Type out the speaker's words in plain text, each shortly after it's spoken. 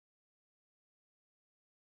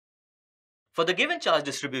For the given charge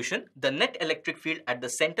distribution, the net electric field at the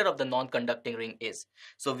center of the non-conducting ring is.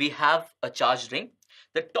 So we have a charged ring.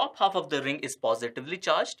 The top half of the ring is positively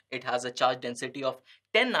charged. It has a charge density of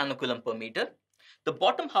 10 nanocoulomb per meter. The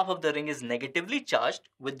bottom half of the ring is negatively charged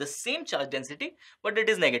with the same charge density, but it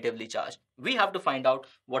is negatively charged. We have to find out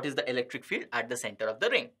what is the electric field at the center of the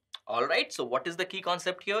ring. Alright, so what is the key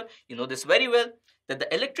concept here? You know this very well, that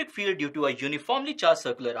the electric field due to a uniformly charged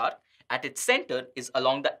circular arc at its center is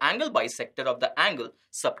along the angle bisector of the angle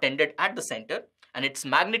subtended at the center, and its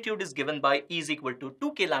magnitude is given by E is equal to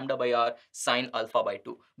 2k lambda by r sine alpha by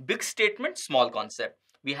 2. Big statement, small concept.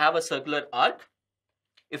 We have a circular arc.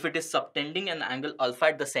 If it is subtending an angle alpha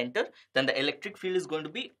at the center, then the electric field is going to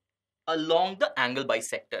be along the angle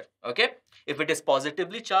bisector. Okay. If it is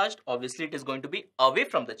positively charged, obviously it is going to be away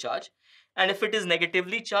from the charge. And if it is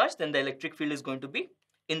negatively charged, then the electric field is going to be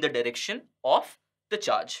in the direction of the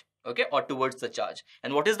charge. Okay, or towards the charge.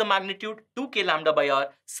 And what is the magnitude? 2k lambda by r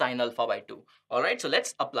sine alpha by 2. All right, so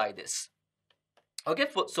let's apply this. Okay,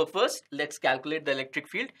 so first let's calculate the electric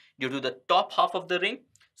field due to the top half of the ring.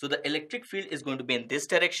 So the electric field is going to be in this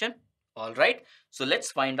direction. All right, so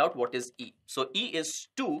let's find out what is E. So E is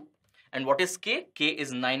 2, and what is K? K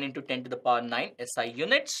is 9 into 10 to the power 9 SI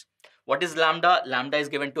units. What is lambda? Lambda is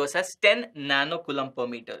given to us as 10 nanocoulomb per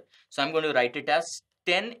meter. So I'm going to write it as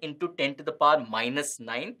 10 into 10 to the power minus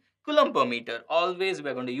 9 coulomb per meter. Always we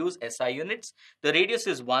are going to use SI units. The radius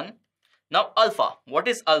is 1. Now alpha. What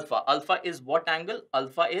is alpha? Alpha is what angle?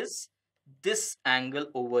 Alpha is this angle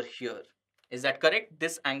over here. Is that correct?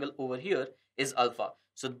 This angle over here is alpha.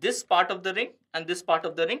 So this part of the ring and this part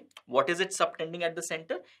of the ring, what is it subtending at the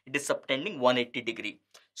center? It is subtending 180 degree.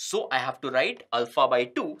 So I have to write alpha by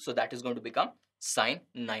 2. So that is going to become sine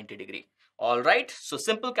 90 degree. All right. So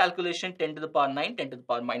simple calculation, 10 to the power 9, 10 to the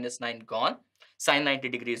power minus 9 gone. Sine 90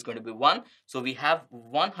 degree is going to be 1. So we have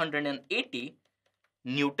 180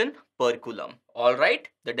 Newton per coulomb. All right.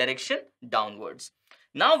 The direction downwards.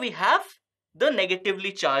 Now we have the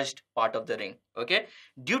negatively charged part of the ring. Okay.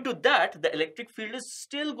 Due to that, the electric field is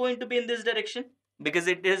still going to be in this direction because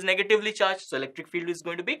it is negatively charged. So electric field is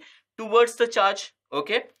going to be towards the charge.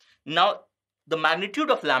 Okay. Now the magnitude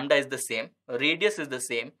of lambda is the same. Radius is the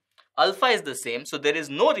same. Alpha is the same. So there is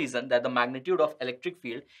no reason that the magnitude of electric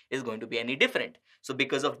field is going to be any different. So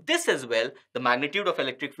because of this as well, the magnitude of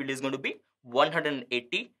electric field is going to be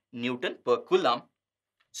 180 Newton per coulomb.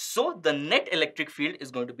 So the net electric field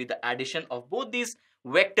is going to be the addition of both these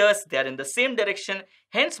vectors. They are in the same direction.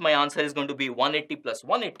 Hence my answer is going to be 180 plus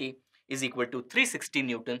 180 is equal to 360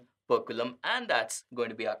 Newton per coulomb. And that's going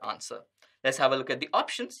to be our answer. Let's have a look at the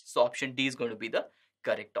options. So option D is going to be the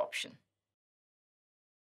correct option.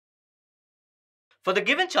 For the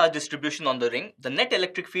given charge distribution on the ring, the net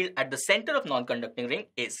electric field at the center of non-conducting ring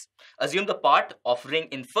is. Assume the part of ring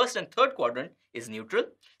in first and third quadrant is neutral.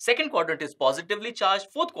 Second quadrant is positively charged.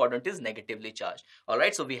 Fourth quadrant is negatively charged.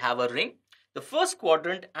 Alright, so we have a ring. The first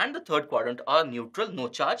quadrant and the third quadrant are neutral, no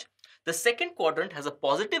charge. The second quadrant has a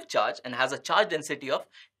positive charge and has a charge density of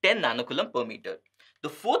 10 nanocoulomb per meter. The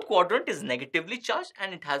fourth quadrant is negatively charged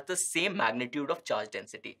and it has the same magnitude of charge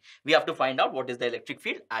density. We have to find out what is the electric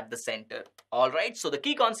field at the center. All right, so the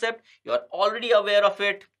key concept, you are already aware of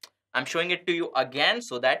it. I'm showing it to you again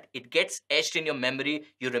so that it gets etched in your memory.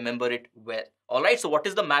 You remember it well. All right, so what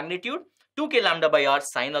is the magnitude? 2k lambda by r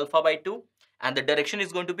sine alpha by 2. And the direction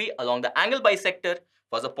is going to be along the angle bisector.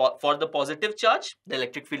 For the positive charge, the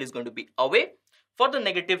electric field is going to be away. For the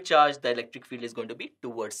negative charge, the electric field is going to be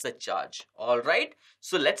towards the charge. All right.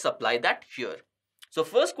 So let's apply that here. So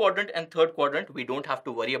first quadrant and third quadrant, we don't have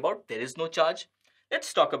to worry about. There is no charge.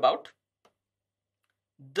 Let's talk about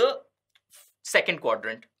the second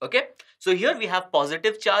quadrant. Okay. So here we have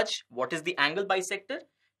positive charge. What is the angle bisector?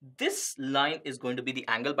 This line is going to be the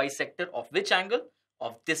angle bisector of which angle?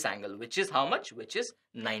 Of this angle, which is how much? Which is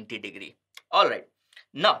 90 degree. All right.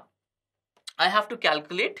 Now, I have to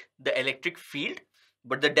calculate the electric field,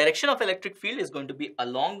 but the direction of electric field is going to be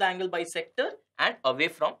along the angle bisector and away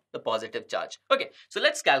from the positive charge. Okay, so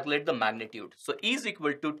let's calculate the magnitude. So E is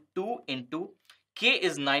equal to 2 into K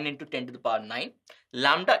is 9 into 10 to the power 9.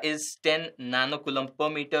 Lambda is 10 nanocoulomb per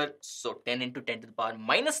meter. So 10 into 10 to the power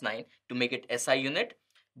minus 9 to make it SI unit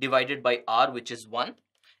divided by R, which is 1.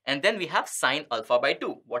 And then we have sine alpha by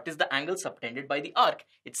 2. What is the angle subtended by the arc?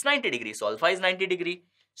 It's 90 degrees. So alpha is 90 degree.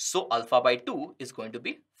 So alpha by 2 is going to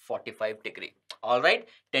be 45 degree. All right.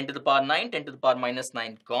 10 to the power 9, 10 to the power minus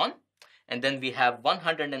 9 gone. And then we have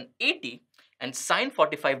 180 and sine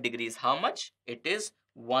 45 degrees. How much? It is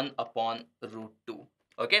 1 upon root 2.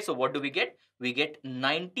 Okay. So what do we get? We get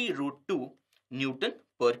 90 root 2 Newton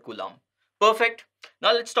per coulomb. Perfect.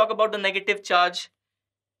 Now let's talk about the negative charge.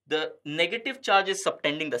 The negative charge is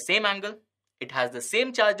subtending the same angle. It has the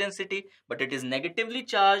same charge density, but it is negatively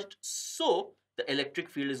charged. So the electric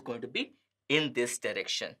field is going to be in this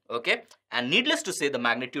direction. Okay. And needless to say, the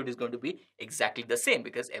magnitude is going to be exactly the same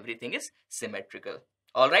because everything is symmetrical.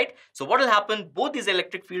 All right. So what will happen? Both these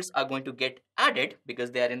electric fields are going to get added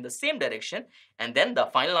because they are in the same direction. And then the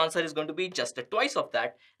final answer is going to be just twice of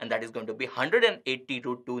that. And that is going to be 180 √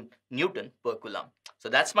 2 Newton per Coulomb. So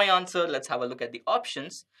that's my answer. Let's have a look at the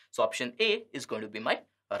options. So option A is going to be my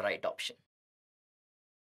right option.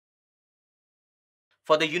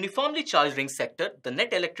 For the uniformly charged ring sector, the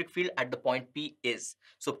net electric field at the point P is.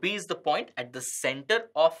 So P is the point at the center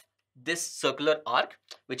of this circular arc,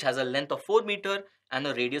 which has a length of 4 meter and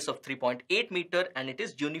a radius of 3.8 meter, and it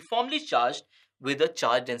is uniformly charged with a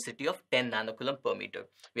charge density of 10 nanocoulomb per meter.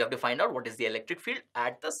 We have to find out what is the electric field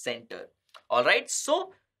at the center. All right,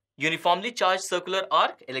 so uniformly charged circular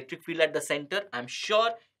arc, electric field at the center. I'm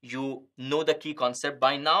sure you know the key concept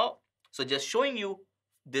by now. So just showing you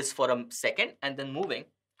this for a second and then moving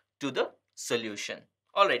to the solution.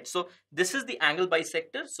 All right, so this is the angle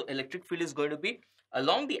bisector. So electric field is going to be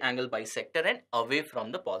along the angle bisector and away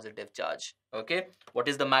from the positive charge. Okay, what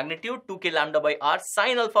is the magnitude? 2k lambda by r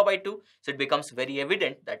sine alpha by 2. So it becomes very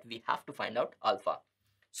evident that we have to find out alpha.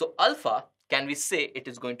 So alpha, can we say it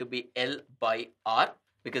is going to be L by r,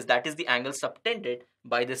 because that is the angle subtended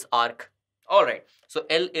by this arc. All right, so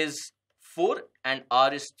L is 4 and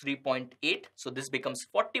r is 3.8. So this becomes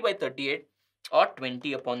 40 by 38 or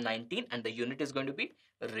 20 upon 19, and the unit is going to be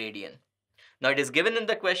radian. Now it is given in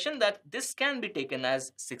the question that this can be taken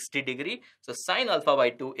as 60 degree. So sine alpha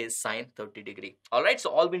by 2 is sine 30 degree. All right,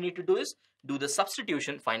 so all we need to do is do the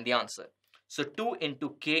substitution, find the answer. So 2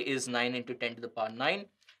 into k is 9 into 10 to the power 9.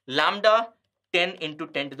 Lambda 10 into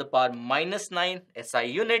 10 to the power minus 9 SI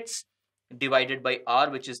units divided by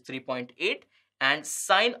r, which is 3.8, and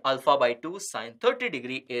sine alpha by 2 sine 30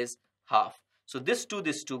 degree is half. So this 2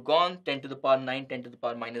 gone, 10 to the power 9, 10 to the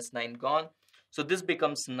power minus 9 gone. So this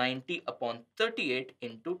becomes 90 upon 38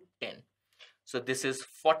 into 10. So this is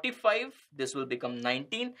 45. This will become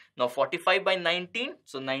 19. Now 45 by 19.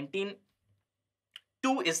 So 19,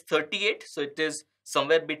 2 is 38. So it is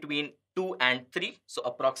somewhere between 2 and 3. So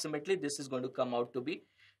approximately this is going to come out to be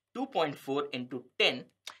 2.4 into 10.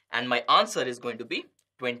 And my answer is going to be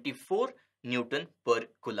 24 Newton per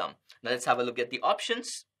Coulomb. Now let's have a look at the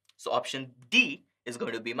options. So option D is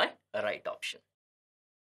going to be my right option.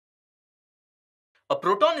 A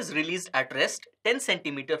proton is released at rest 10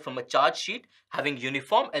 centimeter from a charge sheet having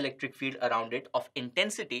uniform electric field around it of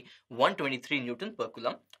intensity 123 Newton per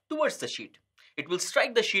Coulomb towards the sheet. It will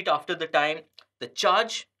strike the sheet after the time the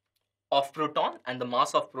charge of proton and the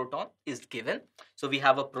mass of proton is given. So we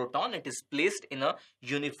have a proton, it is placed in a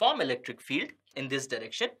uniform electric field in this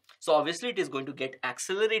direction. So obviously it is going to get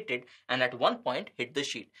accelerated and at one point hit the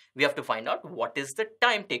sheet. We have to find out what is the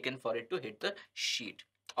time taken for it to hit the sheet.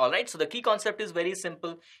 Alright, so the key concept is very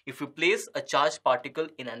simple. If you place a charged particle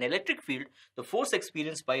in an electric field, the force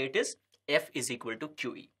experienced by it is F is equal to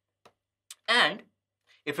QE. And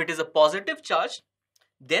if it is a positive charge,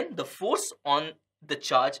 then the force on the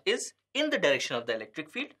charge is in the direction of the electric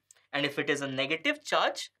field. And if it is a negative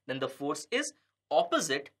charge, then the force is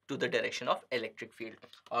opposite to the direction of electric field.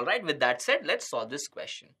 Alright, with that said, let's solve this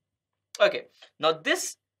question. Okay, now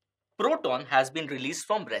this proton has been released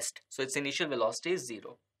from rest, so its initial velocity is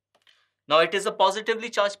 0. Now it is a positively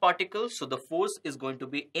charged particle, so the force is going to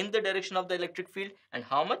be in the direction of the electric field, and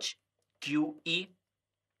how much? QE.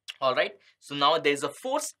 Alright, so now there is a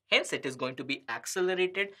force, hence it is going to be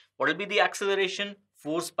accelerated. What will be the acceleration?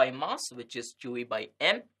 Force by mass, which is QE by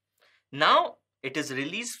m. Now it is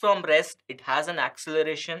released from rest, it has an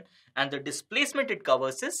acceleration, and the displacement it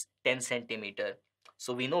covers is 10 centimeter.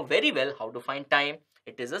 So we know very well how to find time.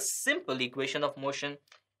 It is a simple equation of motion.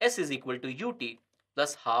 S is equal to ut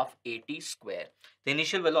plus half at square. The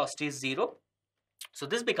initial velocity is 0. So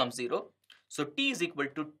this becomes 0. So t is equal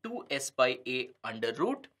to 2s by a under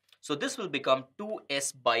root. So this will become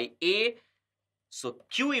 2s by a. So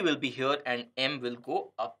QE will be here and m will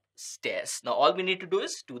go upstairs. Now all we need to do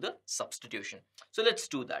is do the substitution. So let's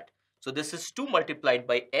do that. So this is 2 multiplied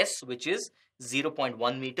by s, which is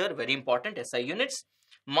 0.1 meter. Very important, SI units.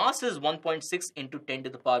 Mass is 1.6 into 10 to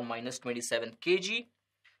the power minus 27 kg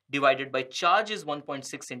divided by charge is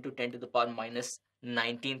 1.6 into 10 to the power minus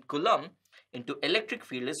 19 coulomb into electric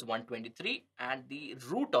field is 123 and the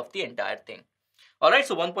root of the entire thing. Alright,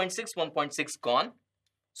 so 1.6 gone.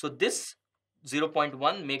 So this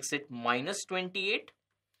 0.1 makes it minus 28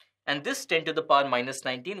 and this 10 to the power minus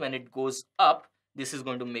 19, when it goes up, this is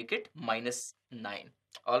going to make it minus 9.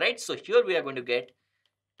 Alright, so here we are going to get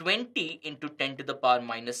 20 into 10 to the power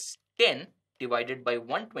minus 10 divided by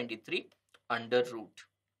 123 under root.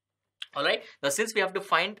 Alright, now since we have to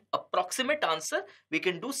find approximate answer, we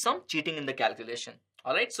can do some cheating in the calculation.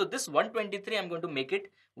 Alright, so this 123, I'm going to make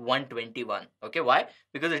it 121. Okay, why?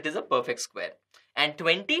 Because it is a perfect square. And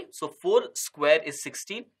 20, so 4 square is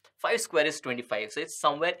 16, 5 square is 25. So it's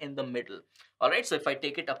somewhere in the middle. Alright, so if I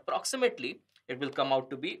take it approximately, it will come out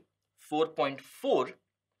to be 4.4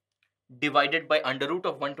 divided by under root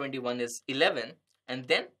of 121 is 11, and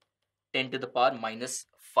then 10 to the power minus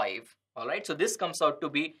 5. Alright, so this comes out to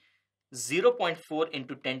be 0.4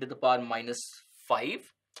 into 10 to the power minus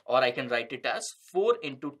 5, or I can write it as 4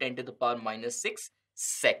 into 10 to the power minus 6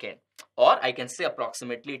 second, or I can say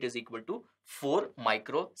approximately it is equal to 4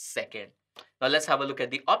 microsecond. Now let's have a look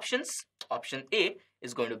at the options. Option A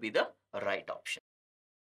is going to be the right option.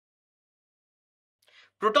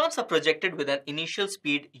 Protons are projected with an initial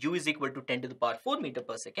speed u is equal to 10 to the power 4 meter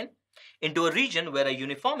per second into a region where a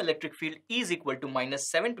uniform electric field E is equal to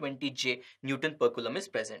minus 720 J Newton per coulomb is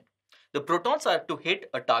present. The protons are to hit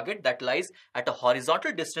a target that lies at a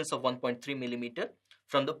horizontal distance of 1.3 millimeter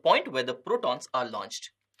from the point where the protons are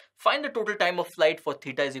launched. Find the total time of flight for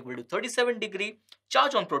theta is equal to 37 degree,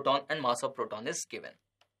 charge on proton and mass of proton is given.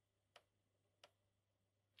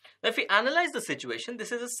 Now if we analyze the situation,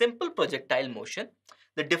 this is a simple projectile motion.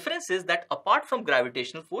 The difference is that apart from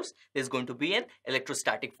gravitational force, there is going to be an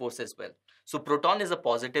electrostatic force as well. So proton is a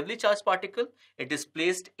positively charged particle. It is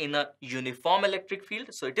placed in a uniform electric field.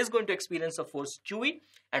 So it is going to experience a force QE.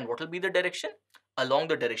 And what will be the direction? Along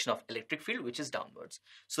the direction of electric field, which is downwards.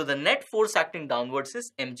 So the net force acting downwards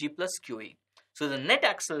is mg plus QE. So the net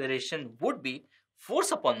acceleration would be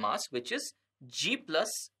force upon mass, which is g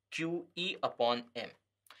plus QE upon m.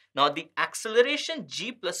 Now the acceleration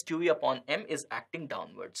g plus QE upon m is acting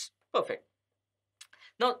downwards. Perfect.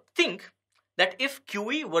 Now think that if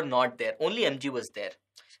QE were not there, only mg was there,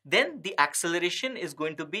 then the acceleration is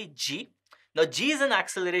going to be g. Now g is an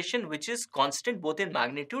acceleration which is constant both in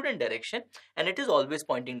magnitude and direction, and it is always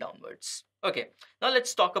pointing downwards. Okay, now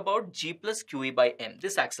let's talk about g plus QE by m,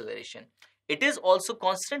 this acceleration. It is also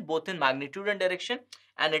constant both in magnitude and direction,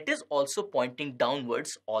 and it is also pointing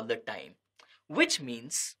downwards all the time, which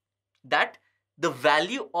means that the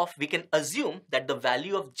value of, we can assume that the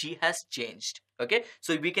value of g has changed. Okay,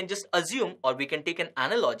 so we can just assume, or we can take an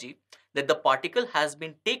analogy that the particle has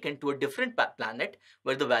been taken to a different planet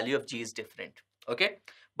where the value of g is different. Okay,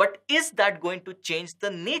 but is that going to change the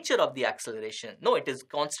nature of the acceleration? No, it is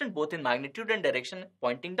constant both in magnitude and direction,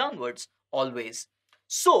 pointing downwards always.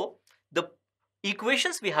 So the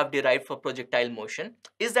equations we have derived for projectile motion,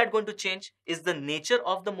 is that going to change? Is the nature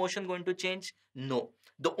of the motion going to change? No.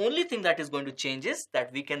 The only thing that is going to change is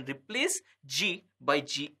that we can replace g by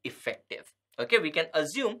g effective. Okay, we can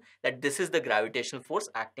assume that this is the gravitational force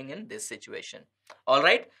acting in this situation. All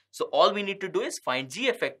right, so all we need to do is find g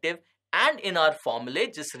effective, and in our formula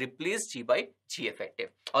just replace g by g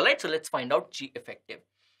effective. All right, so let's find out g effective.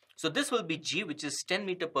 So this will be g, which is 10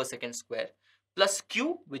 meter per second square, plus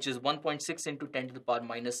q, which is 1.6 into 10 to the power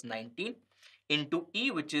minus 19, into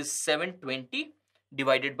e, which is 720,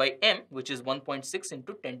 divided by m, which is 1.6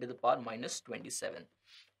 into 10 to the power minus 27.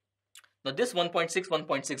 Now this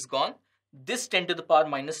 1.6 gone. This 10 to the power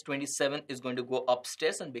minus 27 is going to go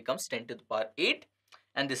upstairs and becomes 10 to the power 8.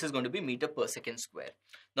 And this is going to be meter per second square.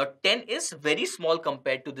 Now 10 is very small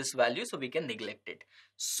compared to this value, so we can neglect it.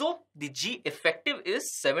 So the g effective is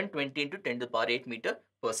 720 into 10 to the power 8 meter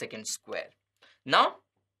per second square. Now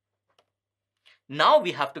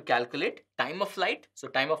we have to calculate time of flight. So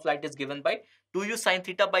time of flight is given by 2u sine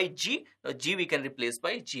theta by g. Now g we can replace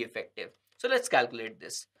by g effective. So let's calculate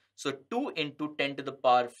this. So 2 into 10 to the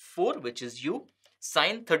power 4, which is u,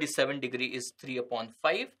 sine 37 degree is 3 upon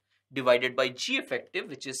 5, divided by g effective,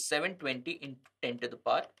 which is 720 into 10 to the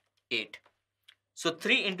power 8. So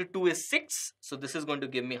 3 into 2 is 6. So this is going to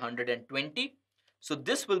give me 120. So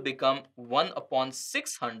this will become 1 upon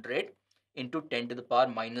 600 into 10 to the power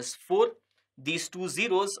minus 4. These two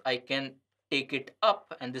zeros, I can take it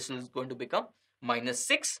up, and this is going to become minus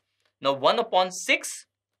 6. Now 1 upon 6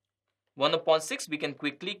 we can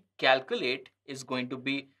quickly calculate is going to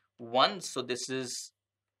be 1. So this is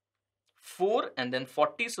 4 and then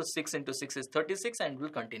 40. So 6 into 6 is 36, and we'll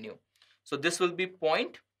continue. So this will be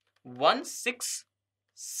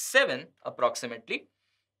 0.167 approximately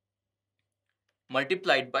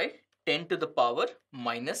multiplied by 10 to the power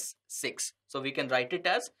minus 6. So we can write it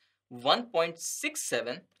as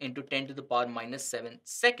 1.67 into 10 to the power minus 7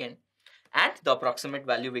 second, and the approximate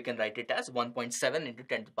value we can write it as 1.7 into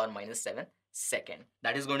 10 to the power minus 7 second.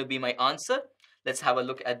 That is going to be my answer. Let's have a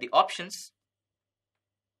look at the options.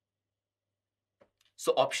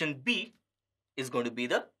 So option B is going to be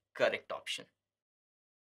the correct option.